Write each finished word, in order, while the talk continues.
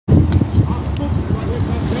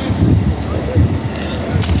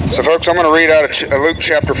So folks, I'm going to read out of Luke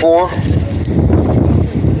chapter 4,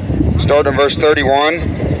 starting in verse 31.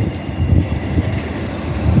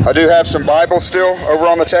 I do have some Bibles still over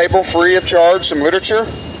on the table, free of charge, some literature.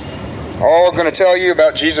 All going to tell you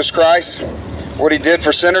about Jesus Christ, what He did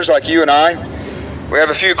for sinners like you and I. We have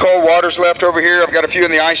a few cold waters left over here. I've got a few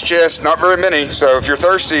in the ice chest, not very many, so if you're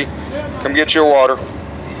thirsty, come get you a water.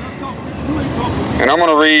 And I'm going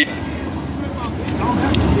to read,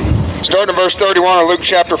 starting in verse 31 of Luke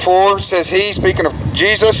chapter 4, it says, He, speaking of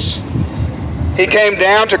Jesus, He came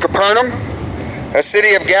down to Capernaum, a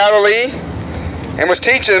city of Galilee, and was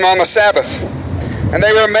teaching them on the Sabbath. And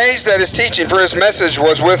they were amazed at His teaching, for His message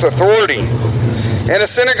was with authority. In a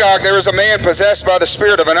synagogue there was a man possessed by the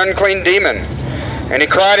spirit of an unclean demon, and he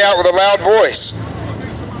cried out with a loud voice,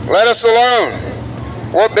 Let us alone!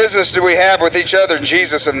 What business do we have with each other,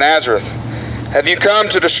 Jesus of Nazareth? Have you come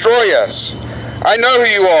to destroy us? I know who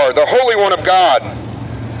you are, the Holy One of God.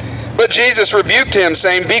 But Jesus rebuked him,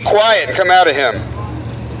 saying, Be quiet and come out of him.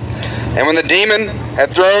 And when the demon had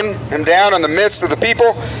thrown him down in the midst of the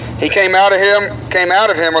people, he came out of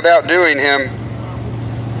him without doing him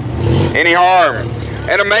any harm.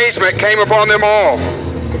 And amazement came upon them all.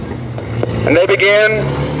 And they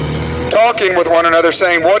began talking with one another,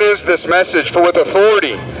 saying, What is this message? For with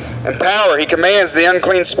authority and power He commands the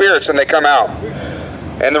unclean spirits, and they come out.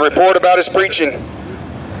 And the report about His preaching,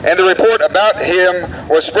 and the report about Him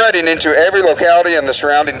was spreading into every locality in the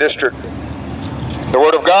surrounding district. The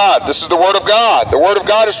Word of God. This is the Word of God. The Word of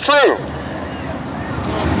God is true.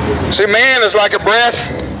 See, man is like a breath.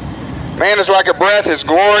 Man is like a breath. His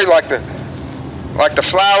glory, like the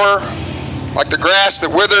flower, like the grass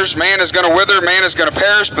that withers. Man is going to wither. Man is going to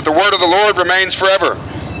perish. But the Word of the Lord remains forever.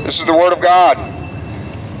 This is the Word of God.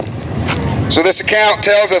 So this account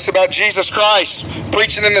tells us about Jesus Christ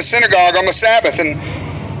preaching in the synagogue on the Sabbath in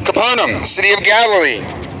Capernaum, city of Galilee.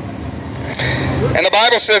 And the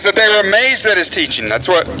Bible says that they were amazed at His teaching. That's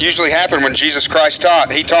what usually happened when Jesus Christ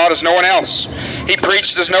taught. He taught as no one else. He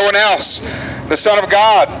preached as no one else. The Son of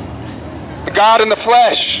God, the God in the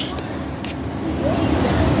flesh.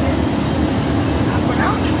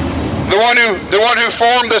 The one who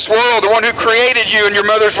formed this world, the one who created you in your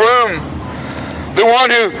mother's womb. The one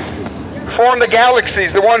who formed the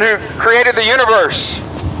galaxies, the one who created the universe.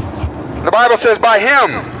 The Bible says by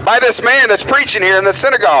Him, by this man that's preaching here in the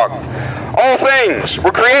synagogue, all things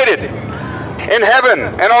were created in heaven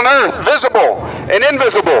and on earth, visible and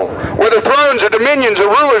invisible, whether thrones or dominions or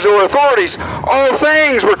rulers or authorities, all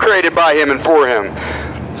things were created by Him and for Him.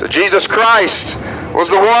 So Jesus Christ was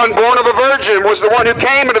the one born of a virgin, was the one who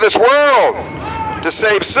came into this world to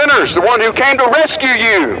save sinners, the one who came to rescue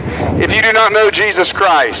you if you do not know Jesus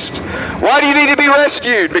Christ. Why do you need to be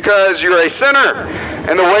rescued? Because you're a sinner,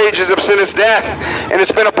 and the wages of sin is death. And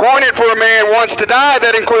it's been appointed for a man once to die.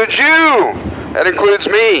 That includes you. That includes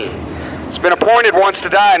me. It's been appointed once to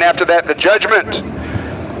die, and after that, the judgment.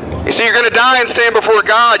 You see, you're going to die and stand before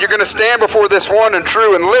God. You're going to stand before this one and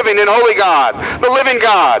true and living and holy God, the living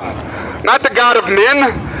God. Not the God of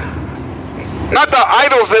men, not the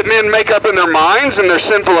idols that men make up in their minds and their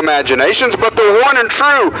sinful imaginations, but the one and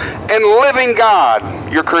true and living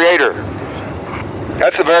God, your Creator.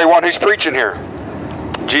 That's the very one who's preaching here.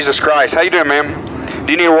 Jesus Christ. How you doing, ma'am?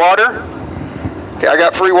 Do you need water? Okay, I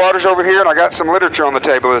got free waters over here, and I got some literature on the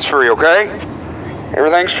table that's free, okay?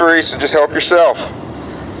 Everything's free, so just help yourself.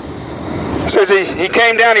 It says he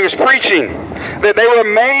came down, he was preaching. That they were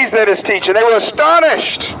amazed at His teaching. They were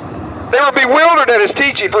astonished. They were bewildered at His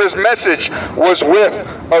teaching, for His message was with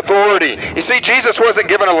authority. You see, Jesus wasn't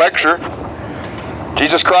given a lecture.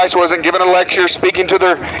 Jesus Christ wasn't given a lecture speaking to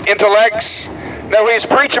their intellects. No, He was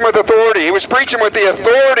preaching with authority. He was preaching with the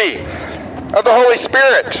authority of the Holy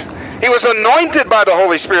Spirit. He was anointed by the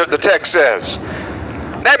Holy Spirit, the text says.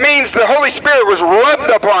 That means the Holy Spirit was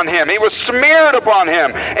rubbed upon Him. He was smeared upon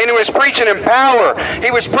Him. And He was preaching in power.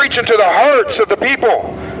 He was preaching to the hearts of the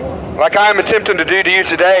people, like I am attempting to do to you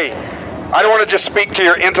today. I don't want to just speak to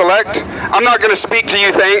your intellect. I'm not going to speak to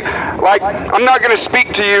you I'm not going to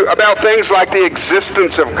speak to you about things like the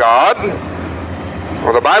existence of God.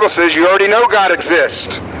 Well, the Bible says you already know God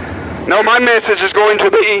exists. No, my message is going to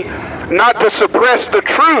be not to suppress the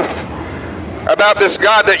truth about this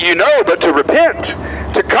God that you know, but to repent,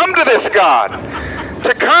 to come to this God,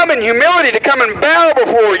 to come in humility, to come and bow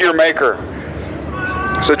before your Maker.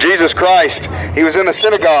 So Jesus Christ, He was in the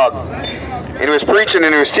synagogue, and He was preaching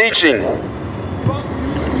and He was teaching.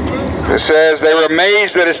 It says they were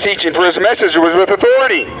amazed at His teaching, for His message was with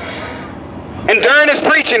authority. And during His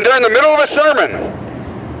preaching, during the middle of a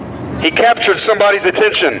sermon, He captured somebody's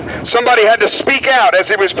attention. Somebody had to speak out as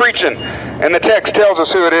He was preaching. And the text tells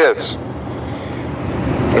us who it is.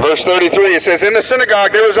 Verse 33, it says, in the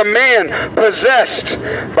synagogue there was a man possessed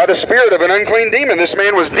by the spirit of an unclean demon. This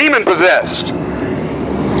man was demon-possessed.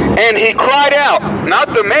 And he cried out,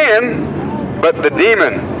 not the man, but the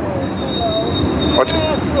demon. What's it?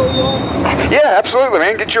 Yeah, absolutely,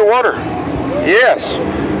 man. Get your water. Yes.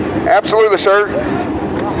 Absolutely, sir.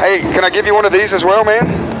 Hey, can I give you one of these as well, man?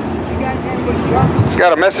 It's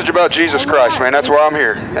got a message about Jesus Christ, man. That's why I'm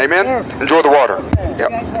here. Amen? Enjoy the water.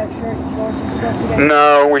 Yep.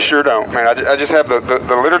 No, we sure don't, man. I just have the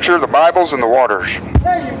literature, the Bibles, and the waters.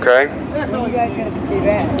 Okay?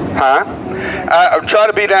 Huh? I try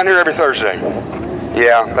to be down here every Thursday.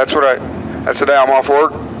 Yeah, that's the day I'm off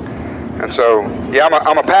work. And so, yeah,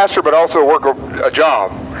 I'm a pastor, but also work a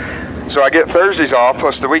job. So I get Thursdays off,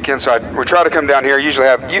 plus the weekend, so we try to come down here.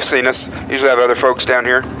 You've seen us, usually have other folks down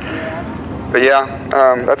here. But yeah,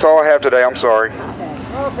 that's all I have today. I'm sorry.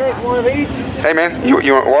 I'll take one of each. Hey, man,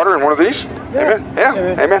 you want water and one of these? Yeah. Amen?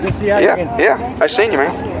 Yeah, amen. Let's see how you can. Yeah, I seen you,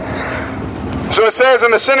 man. So it says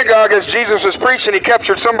in the synagogue as Jesus was preaching, he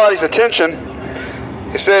captured somebody's attention.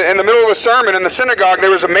 He said, in the middle of a sermon in the synagogue, there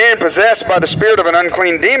was a man possessed by the spirit of an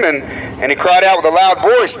unclean demon, and he cried out with a loud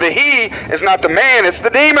voice. The he is not the man, it's the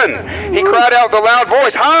demon. He cried out with a loud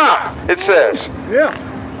voice, ha! It says. Yeah.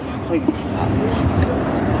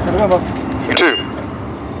 You too.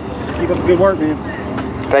 Keep up the good work, man.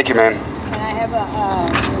 Thank you, man. Can I have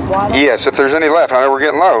a water? Yes, if there's any left. I know we're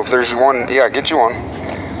getting low. If there's one, yeah, get you one.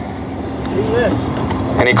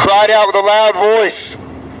 And he cried out with a loud voice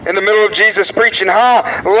in the middle of Jesus preaching,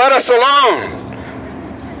 ha, let us alone.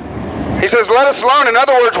 He says, let us alone. In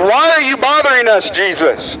other words, why are you bothering us,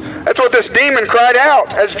 Jesus? That's what this demon cried out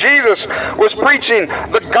as Jesus was preaching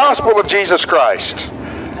the gospel of Jesus Christ.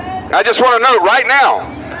 I just want to note right now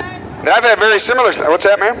that I've had very similar... What's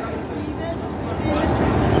that, ma'am?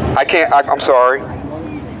 I'm sorry.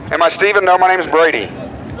 Am I Stephen? No, my name is Brady.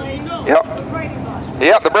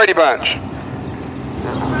 Yep, the Brady Bunch.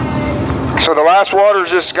 So the last water is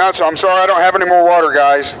just gone, so I'm sorry I don't have any more water,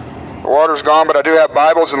 guys. The water's gone, but I do have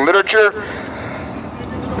Bibles and literature.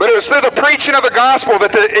 But it was through the preaching of the gospel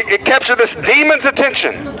that it captured this demon's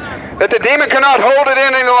attention. That the demon cannot hold it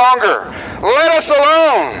in any longer. Let us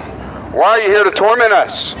alone. Why are you here to torment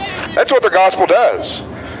us? That's what the gospel does.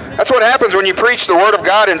 That's what happens when you preach the Word of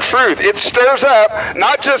God in truth. It stirs up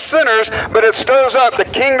not just sinners, but it stirs up the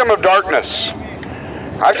kingdom of darkness.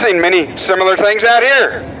 I've seen many similar things out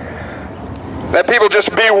here. That people just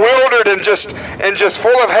bewildered and just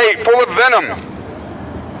full of hate, full of venom.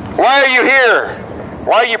 Why are you here?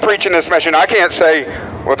 Why are you preaching this message? I can't say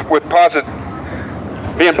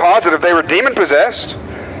being positive they were demon-possessed.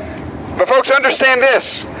 But folks, understand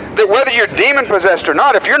this. That whether you're demon-possessed or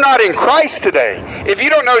not, if you're not in Christ today, if you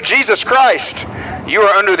don't know Jesus Christ, you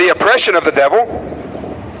are under the oppression of the devil.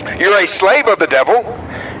 You're a slave of the devil.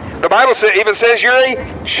 The Bible even says you're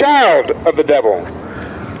a child of the devil.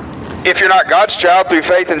 If you're not God's child through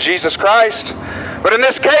faith in Jesus Christ. But in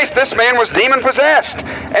this case, this man was demon-possessed.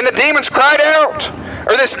 And the demons cried out,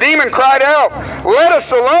 or this demon cried out, let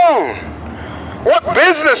us alone. What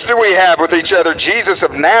business do we have with each other, Jesus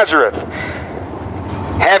of Nazareth?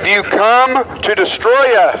 Have you come to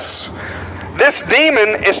destroy us? This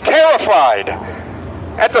demon is terrified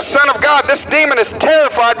at the Son of God. This demon is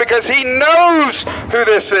terrified because he knows who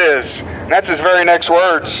this is. And that's his very next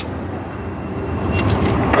words.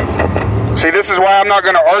 See, this is why I'm not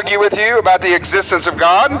going to argue with you about the existence of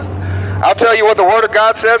God. I'll tell you what the Word of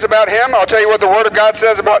God says about Him. I'll tell you what the Word of God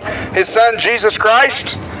says about His Son, Jesus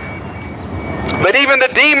Christ. But even the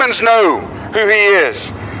demons know who He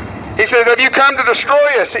is. He says, have you come to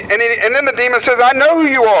destroy us? And then the demon says, I know who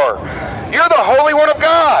you are. You're the Holy One of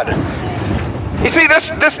God. You see,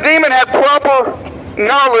 this demon had proper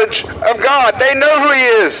knowledge of God. They know who He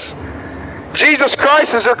is. Jesus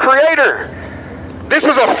Christ is their Creator. This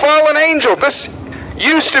is a fallen angel. This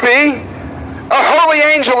used to be a holy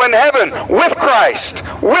angel in heaven with Christ,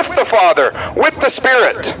 with the Father, with the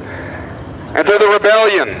Spirit. And through the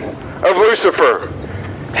rebellion of Lucifer,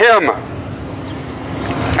 him,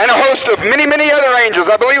 and a host of many, many other angels,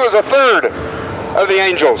 I believe it was a third of the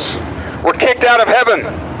angels, were kicked out of heaven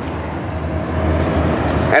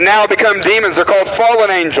and now become demons. They're called fallen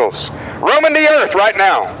angels, roaming the earth right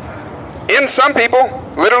now, in some people,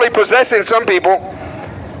 literally possessing some people,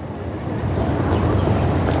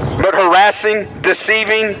 but harassing,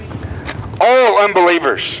 deceiving all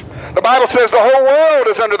unbelievers. The Bible says the whole world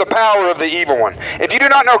is under the power of the evil one. If you do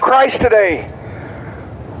not know Christ today,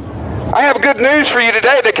 I have good news for you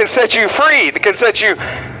today that can set you free, that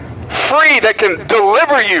can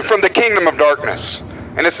deliver you from the kingdom of darkness.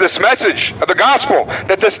 And it's this message of the gospel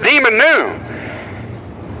that this demon knew.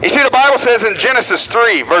 You see, the Bible says in Genesis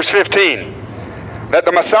 3, verse 15, that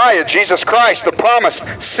the Messiah, Jesus Christ, the promised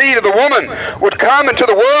seed of the woman, would come into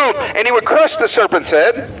the world and he would crush the serpent's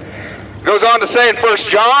head. Goes on to say in 1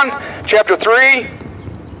 John chapter 3,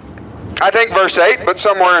 I think verse 8, but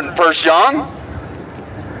somewhere in 1 John,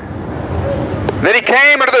 that he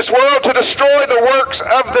came into this world to destroy the works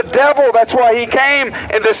of the devil. That's why he came,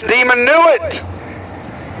 and this demon knew it.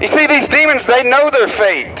 You see, these demons, they know their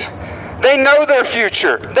fate. They know their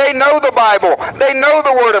future. They know the Bible. They know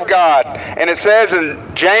the Word of God. And it says in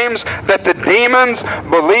James that the demons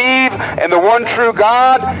believe in the one true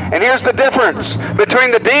God. And here's the difference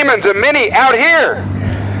between the demons and many out here.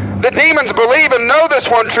 The demons believe and know this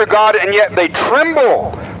one true God, and yet they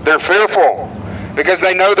tremble. They're fearful because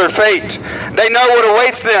they know their fate. They know what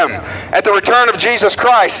awaits them at the return of Jesus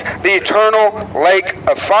Christ, the eternal lake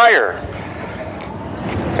of fire.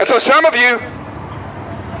 And so some of you,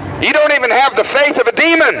 you don't even have the faith of a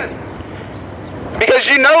demon because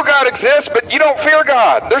you know God exists, but you don't fear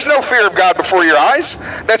God. There's no fear of God before your eyes.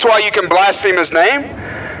 That's why you can blaspheme His name.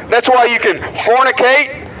 That's why you can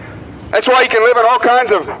fornicate. That's why you can live in all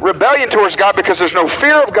kinds of rebellion towards God, because there's no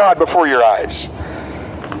fear of God before your eyes.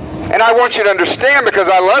 And I want you to understand, because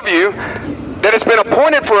I love you, that it's been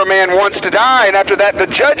appointed for a man once to die, and after that the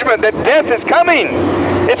judgment, that death is coming.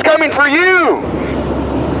 It's coming for you.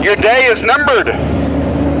 Your day is numbered.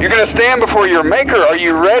 You're going to stand before your Maker. Are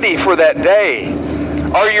you ready for that day?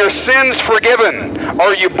 Are your sins forgiven?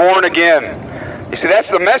 Are you born again? You see, that's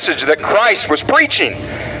the message that Christ was preaching.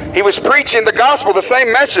 He was preaching the gospel, the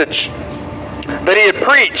same message that he had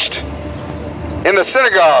preached in the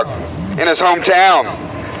synagogue in his hometown.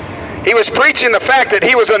 He was preaching the fact that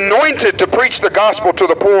he was anointed to preach the gospel to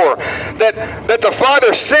the poor, that the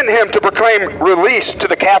Father sent him to proclaim release to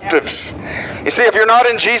the captives. You see, if you're not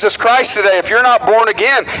in Jesus Christ today, if you're not born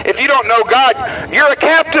again, if you don't know God, you're a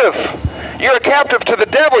captive. You're a captive to the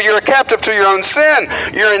devil. You're a captive to your own sin.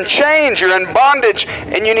 You're in chains. You're in bondage,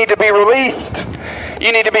 and you need to be released.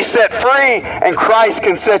 You need to be set free, and Christ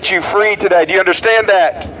can set you free today. Do you understand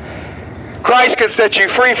that? Christ can set you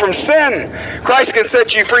free from sin. Christ can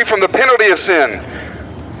set you free from the penalty of sin,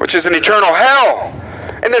 which is an eternal hell.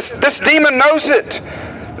 And this demon knows it.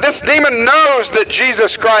 This demon knows that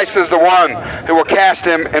Jesus Christ is the one who will cast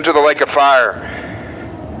him into the lake of fire.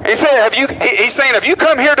 And he's saying, have you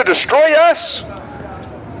come here to destroy us?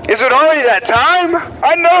 Is it already that time?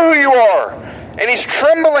 I know who you are. And he's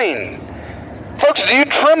trembling. Folks, do you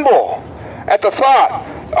tremble at the thought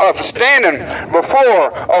of standing before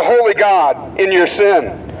a holy God in your sin?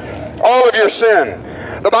 All of your sin.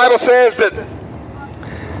 The Bible says that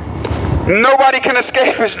nobody can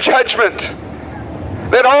escape His judgment.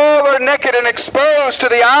 That all are naked and exposed to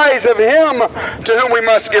the eyes of Him to whom we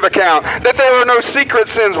must give account. That there are no secret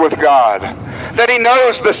sins with God. That He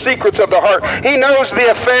knows the secrets of the heart. He knows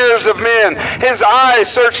the affairs of men. His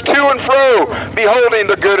eyes search to and fro, beholding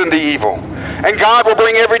the good and the evil. And God will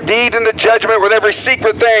bring every deed into judgment with every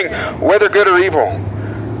secret thing, whether good or evil.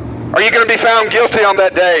 Are you going to be found guilty on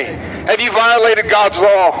that day? Have you violated God's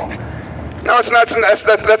law? No, it's not.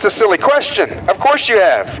 That's a silly question. Of course you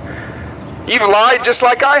have. You've lied just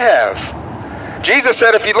like I have. Jesus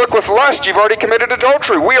said if you look with lust, you've already committed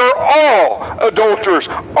adultery. We are all adulterers,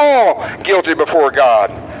 all guilty before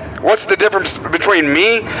God. What's the difference between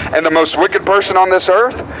me and the most wicked person on this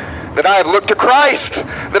earth? That I have looked to Christ,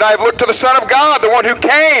 that I have looked to the Son of God, the one who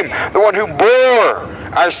came, the one who bore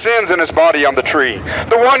our sins in His body on the tree,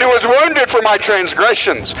 the one who was wounded for my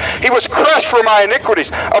transgressions. He was crushed for my iniquities.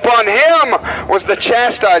 Upon Him was the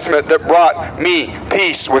chastisement that brought me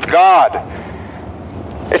peace with God.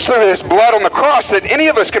 It's through His blood on the cross that any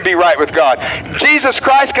of us can be right with God. Jesus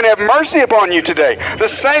Christ can have mercy upon you today. The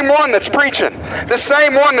same one that's preaching. The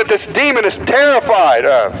same one that this demon is terrified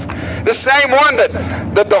of. The same one that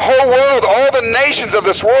the whole world, all the nations of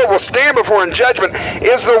this world will stand before in judgment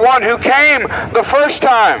is the one who came the first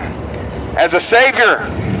time as a Savior.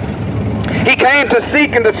 He came to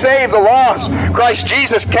seek and to save the lost. Christ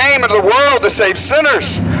Jesus came into the world to save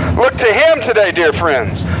sinners. Look to Him today, dear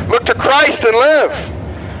friends. Look to Christ and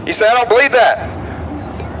live. You say, I don't believe that.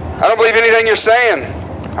 I don't believe anything you're saying.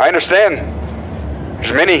 I understand.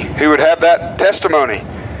 There's many who would have that testimony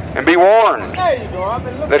and be warned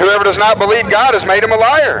that whoever does not believe God has made him a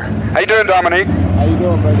liar. How you doing, Dominique? How you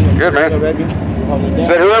doing, buddy? Good, man. Good, baby.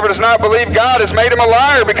 Said whoever does not believe God has made him a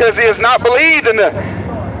liar because he has not believed in the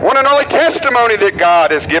one and only testimony that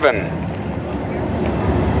God has given.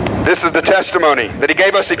 This is the testimony that He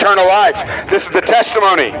gave us eternal life. This is the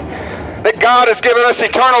testimony that God has given us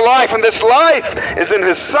eternal life, and this life is in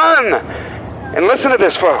His Son. And listen to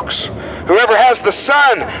this, folks. Whoever has the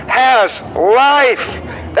Son has life.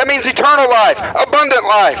 That means eternal life, abundant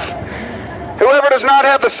life. Whoever does not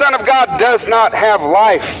have the Son of God does not have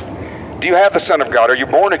life. Do you have the Son of God? Are you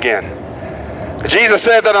born again? Jesus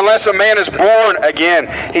said that unless a man is born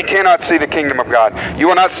again, he cannot see the kingdom of God. You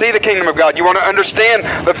will not see the kingdom of God. You want to understand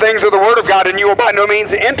the things of the Word of God, and you will by no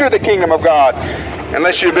means enter the kingdom of God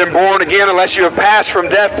unless you've been born again, unless you have passed from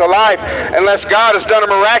death to life, unless God has done a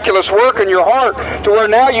miraculous work in your heart to where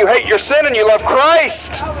now you hate your sin and you love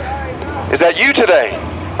Christ. Is that you today?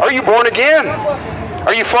 Are you born again?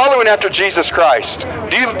 Are you following after Jesus Christ?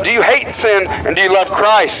 Do you hate sin and do you love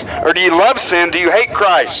Christ? Or do you love sin, do you hate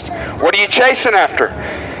Christ? What are you chasing after?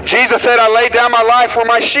 Jesus said, I lay down my life for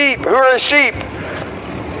my sheep. Who are his sheep?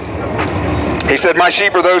 He said, my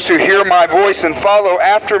sheep are those who hear my voice and follow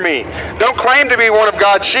after me. Don't claim to be one of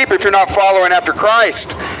God's sheep if you're not following after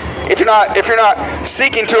Christ. If you're not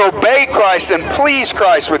seeking to obey Christ and please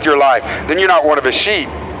Christ with your life, then you're not one of his sheep.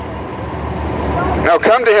 No,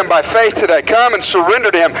 come to him by faith today. Come and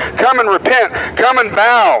surrender to him. Come and repent. Come and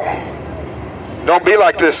bow. Don't be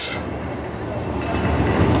like this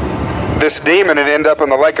demon and end up in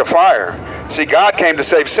the lake of fire. See, God came to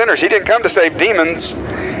save sinners. He didn't come to save demons.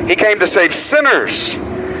 He came to save sinners.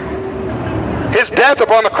 His death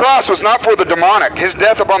upon the cross was not for the demonic. His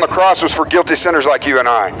death upon the cross was for guilty sinners like you and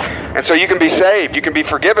I. And so you can be saved. You can be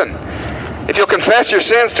forgiven. If you'll confess your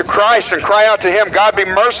sins to Christ and cry out to him, God, be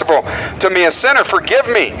merciful to me, a sinner. Forgive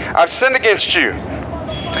me. I've sinned against you.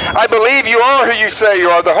 I believe you are who you say you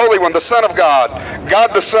are, the Holy One, the Son of God,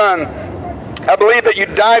 God the Son. I believe that you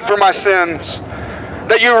died for my sins,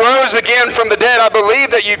 that you rose again from the dead. I believe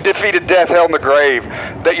that you defeated death, hell, and the grave,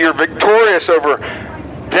 that you're victorious over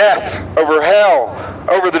death, over hell,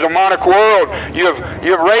 over the demonic world. You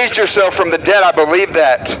have raised yourself from the dead. I believe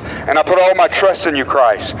that. And I put all my trust in you,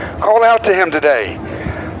 Christ. Call out to him today.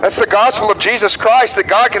 That's the gospel of Jesus Christ, that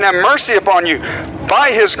God can have mercy upon you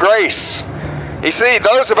by his grace. You see,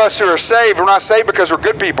 those of us who are saved, we're not saved because we're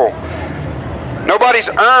good people. Nobody's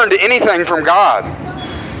earned anything from God.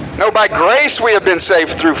 No, by grace we have been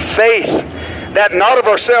saved through faith. That not of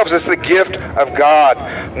ourselves is the gift of God,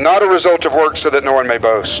 not a result of works, so that no one may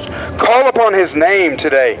boast. Call upon his name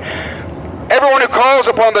today. Everyone who calls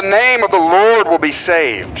upon the name of the Lord will be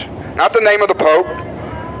saved. Not the name of the Pope,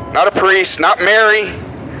 not a priest, not Mary,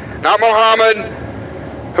 not Muhammad.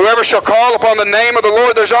 Whoever shall call upon the name of the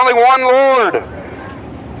Lord, there's only one Lord.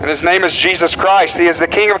 And his name is Jesus Christ. He is the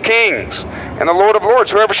King of kings and the Lord of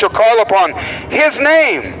lords. Whoever shall call upon his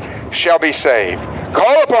name shall be saved.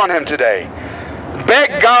 Call upon him today.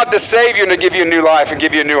 Beg God to save you and to give you a new life and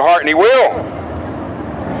give you a new heart, and he will.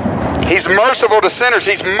 He's merciful to sinners.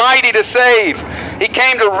 He's mighty to save. He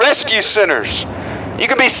came to rescue sinners. You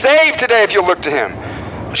can be saved today if you look to him.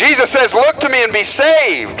 Jesus says, look to me and be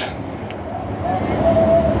saved,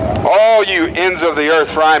 all you ends of the earth,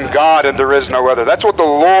 for I am God and there is no other. That's what the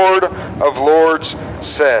Lord of lords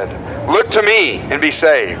said. Look to me and be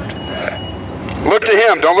saved. Look to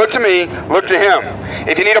him. Don't look to me. Look to him.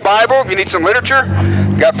 If you need a Bible, if you need some literature,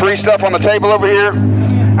 got free stuff on the table over here.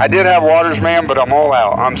 I did have waters, ma'am, but I'm all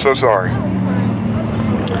out. I'm so sorry.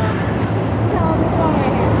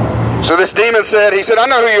 So this demon said, he said, I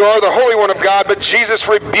know who you are, the Holy One of God. But Jesus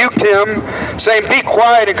rebuked him, saying, be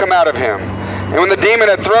quiet and come out of him. And when the demon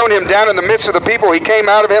had thrown him down in the midst of the people, he came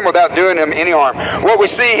out of him without doing him any harm. What we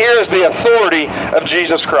see here is the authority of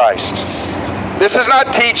Jesus Christ. This does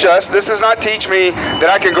not teach us, this does not teach me that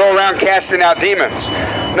I can go around casting out demons.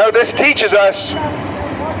 No, this teaches us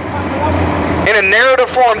in a narrative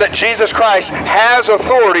form that Jesus Christ has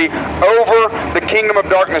authority over the kingdom of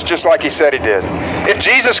darkness, just like he said he did. If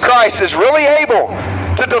Jesus Christ is really able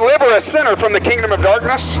to deliver a sinner from the kingdom of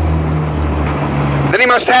darkness, then he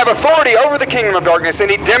must have authority over the kingdom of darkness, and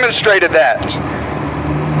he demonstrated that.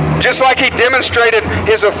 Just like he demonstrated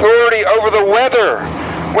his authority over the weather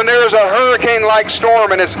when there was a hurricane-like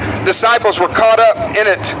storm and his disciples were caught up in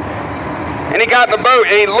it. And he got in the boat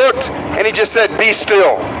and he looked and he just said, be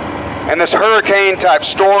still. And this hurricane-type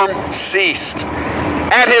storm ceased.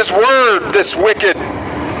 At his word, this wicked,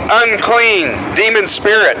 unclean demon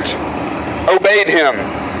spirit obeyed him.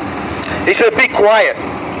 He said, be quiet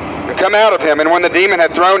and come out of him. And when the demon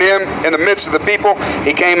had thrown him in the midst of the people,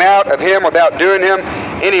 he came out of him without doing him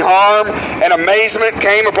any harm. And amazement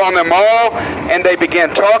came upon them all, and they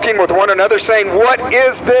began talking with one another, saying, what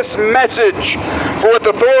is this message? For with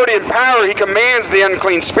authority and power he commands the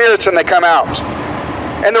unclean spirits, and they come out.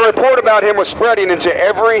 And the report about him was spreading into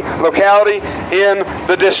every locality in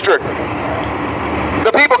the district.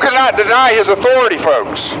 The people could not deny his authority,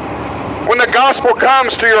 folks. When the gospel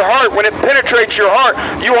comes to your heart, when it penetrates your heart,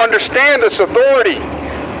 you understand its authority.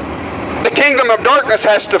 The kingdom of darkness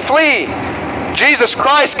has to flee. Jesus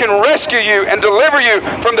Christ can rescue you and deliver you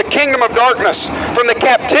from the kingdom of darkness, from the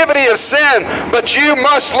captivity of sin, but you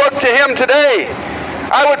must look to Him today.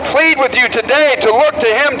 I would plead with you today to look to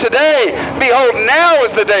Him today. Behold, now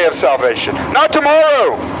is the day of salvation, not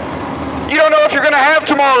tomorrow. You don't know if you're going to have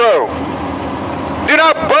tomorrow. Do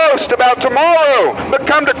not boast about tomorrow, but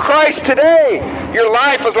come to Christ today. Your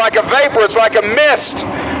life is like a vapor. It's like a mist.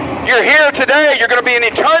 You're here today. You're going to be in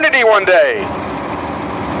eternity one day.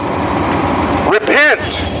 Repent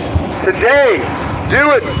today.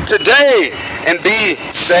 Do it today and be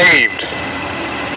saved.